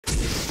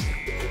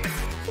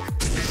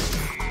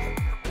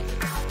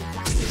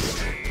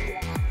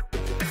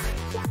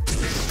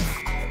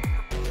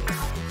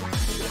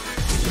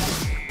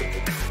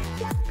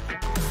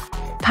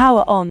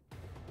Power on.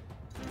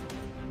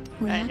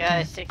 Alright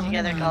guys, stick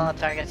together, call out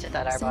targets, hit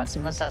that R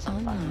button. Let's have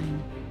some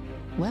fun.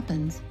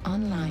 Weapons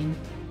online.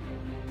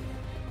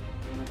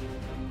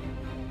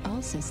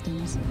 All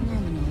systems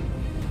nominal.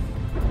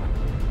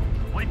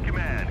 Fleet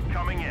command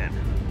coming in.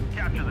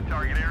 Capture the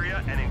target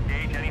area and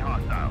engage any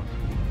hostiles.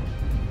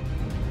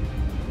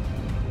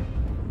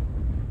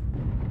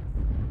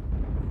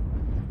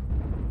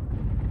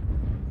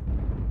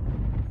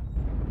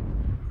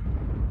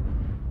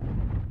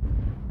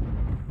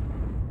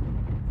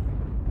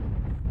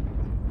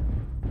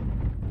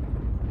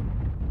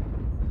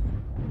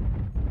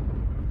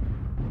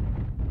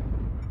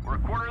 We're a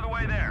quarter of the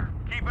way there.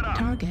 Keep it up.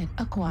 Target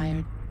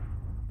acquired.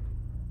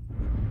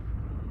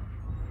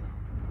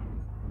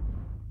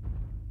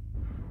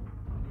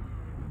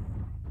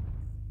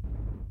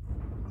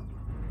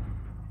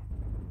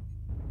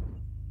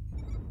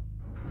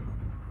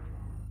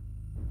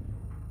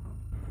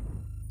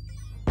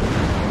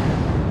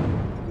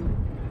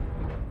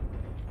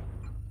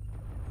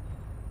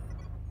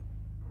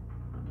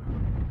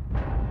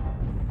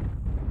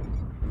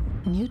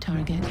 New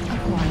target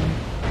acquired.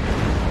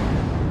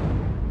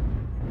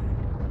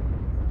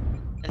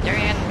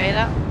 Centurion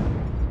beta.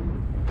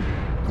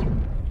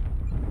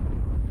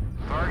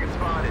 Target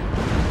spotted.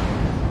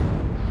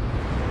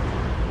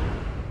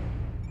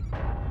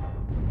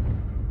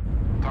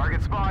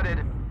 Target spotted.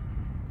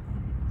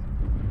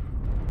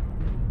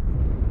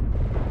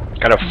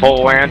 Got a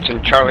full lance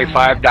and Charlie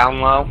 5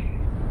 down low.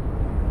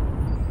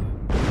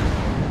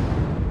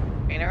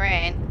 Gonna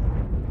rain.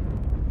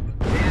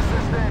 Need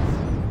assistance.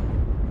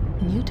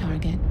 New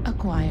target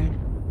acquired.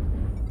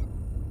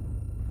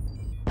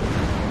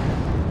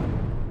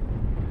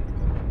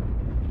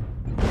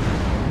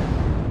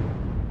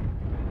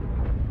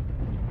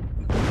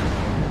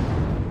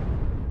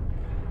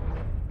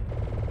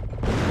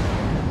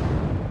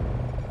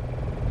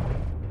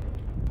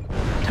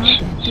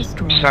 Target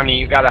destroyed. Sonny,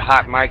 you got a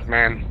hot mic,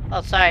 man.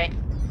 Oh, sorry.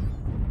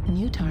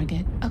 New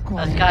target I was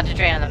acquired.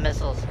 concentrating on the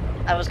missiles.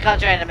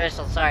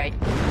 Sorry.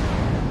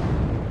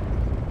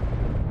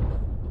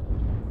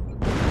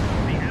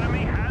 The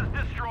enemy has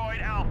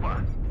destroyed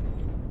Alpha.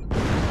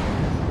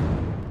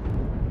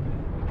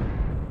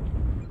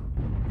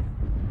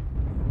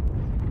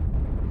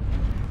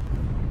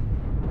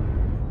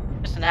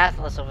 There's an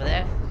Atlas over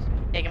there.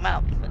 Take him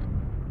out.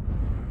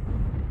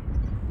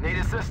 Need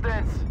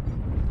assistance.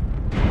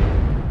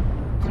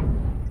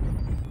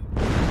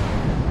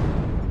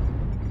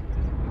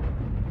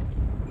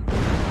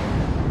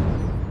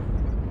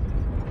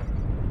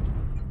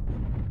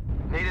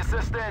 Need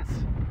assistance.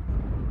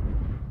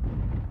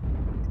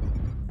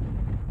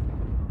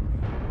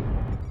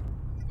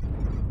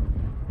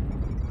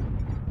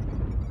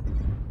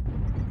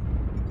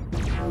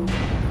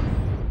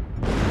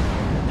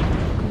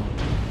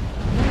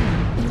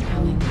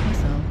 Incoming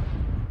missile.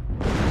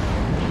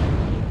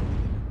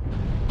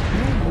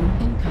 Warning,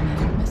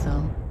 incoming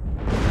missile.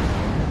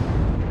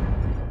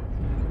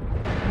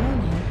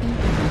 Warning,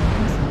 incoming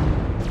missile.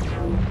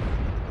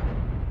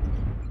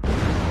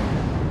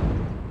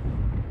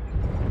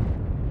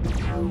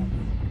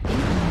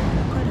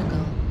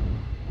 Critical.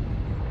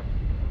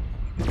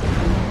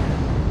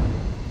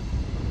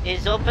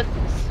 He's open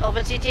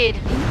CT'd.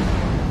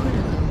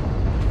 Critical.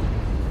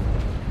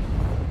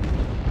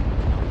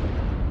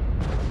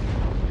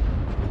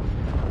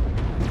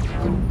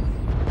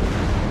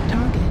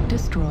 Target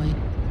destroyed.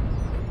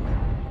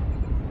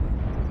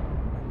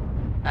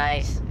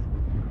 Nice.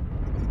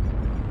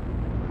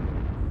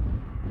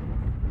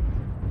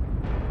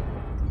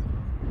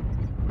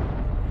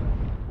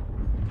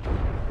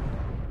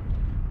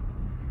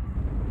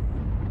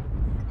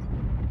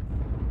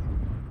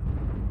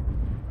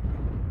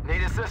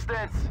 Need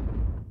assistance.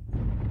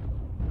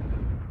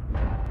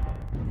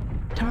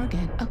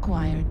 Target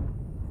acquired.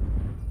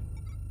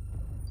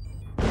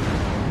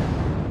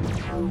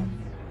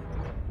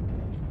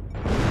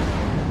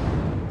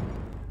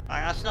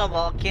 Alright, on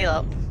snowball,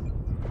 Kilo.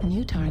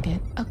 New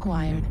target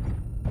acquired.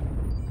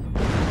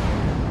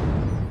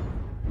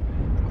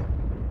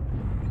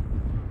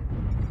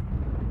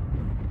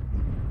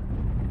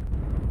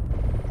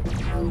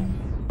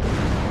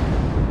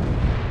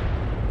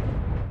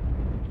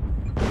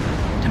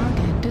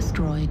 Target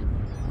destroyed.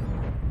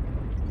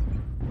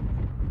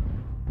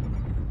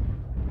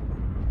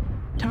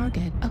 Target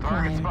Target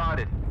acquired.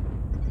 spotted.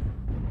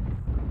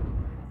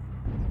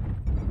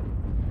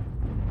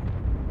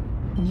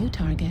 New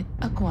target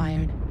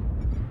acquired.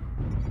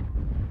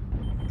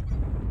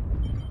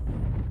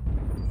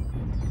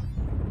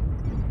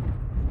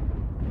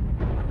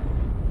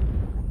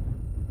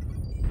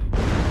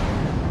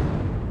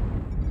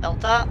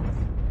 Delta.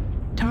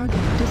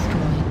 Target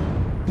destroyed.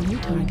 New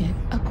target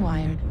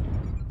acquired.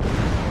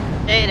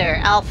 Vader,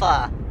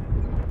 Alpha.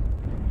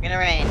 Gonna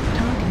rain.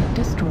 Target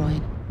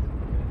destroyed.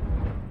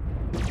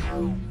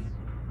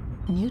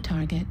 New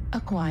target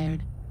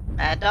acquired.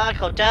 Mad Dog,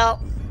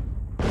 Hotel.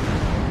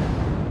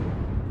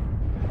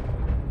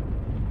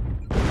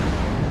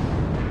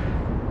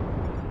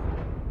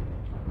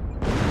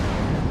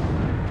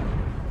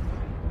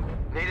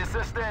 Need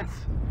assistance.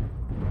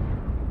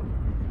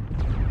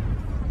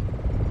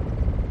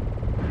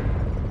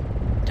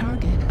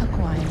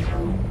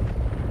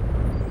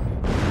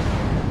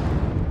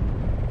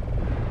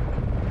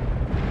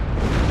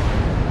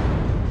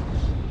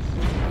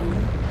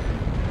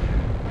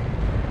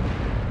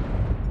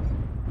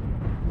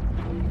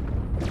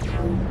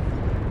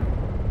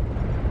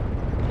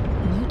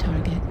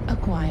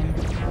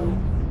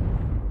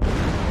 acquired.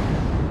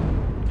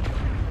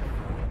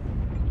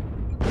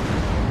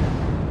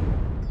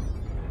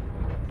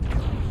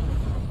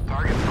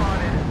 Target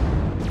spotted.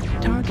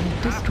 Target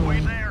Halfway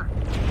destroyed. there.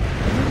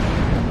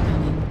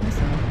 Incoming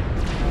missile.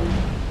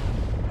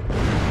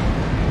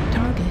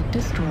 Target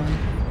destroyed.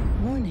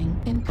 Warning,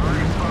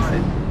 incoming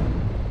spotted.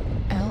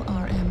 missile.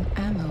 LRM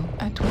ammo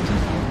at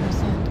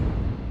 25%.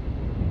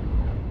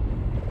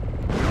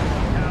 We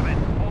almost have it.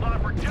 Hold on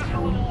for just a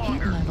little Heat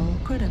longer. level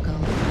critical.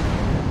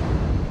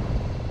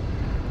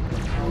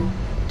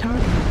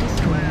 Target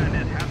destroyed. Command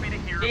is happy to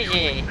hear of your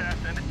GG. success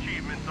and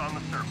achievements on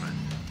the surface.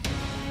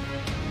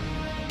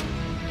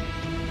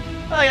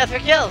 Oh, I got 3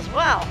 kills.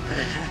 Wow.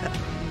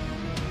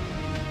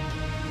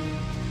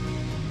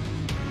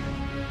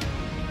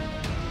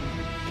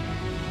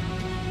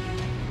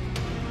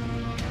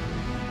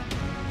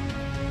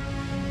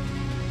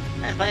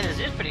 I'm playing the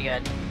Zeus pretty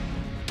good.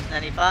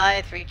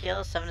 95, 3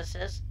 kills, 7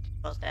 assists,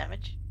 most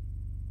damage.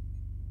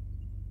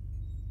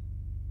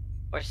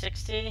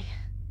 460,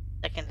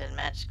 second in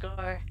match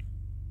score.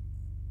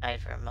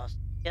 Tied for most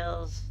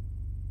kills.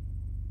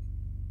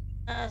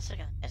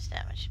 Second highest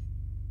damage.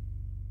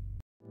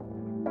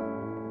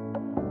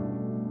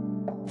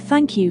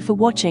 Thank you for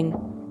watching.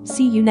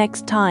 See you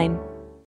next time.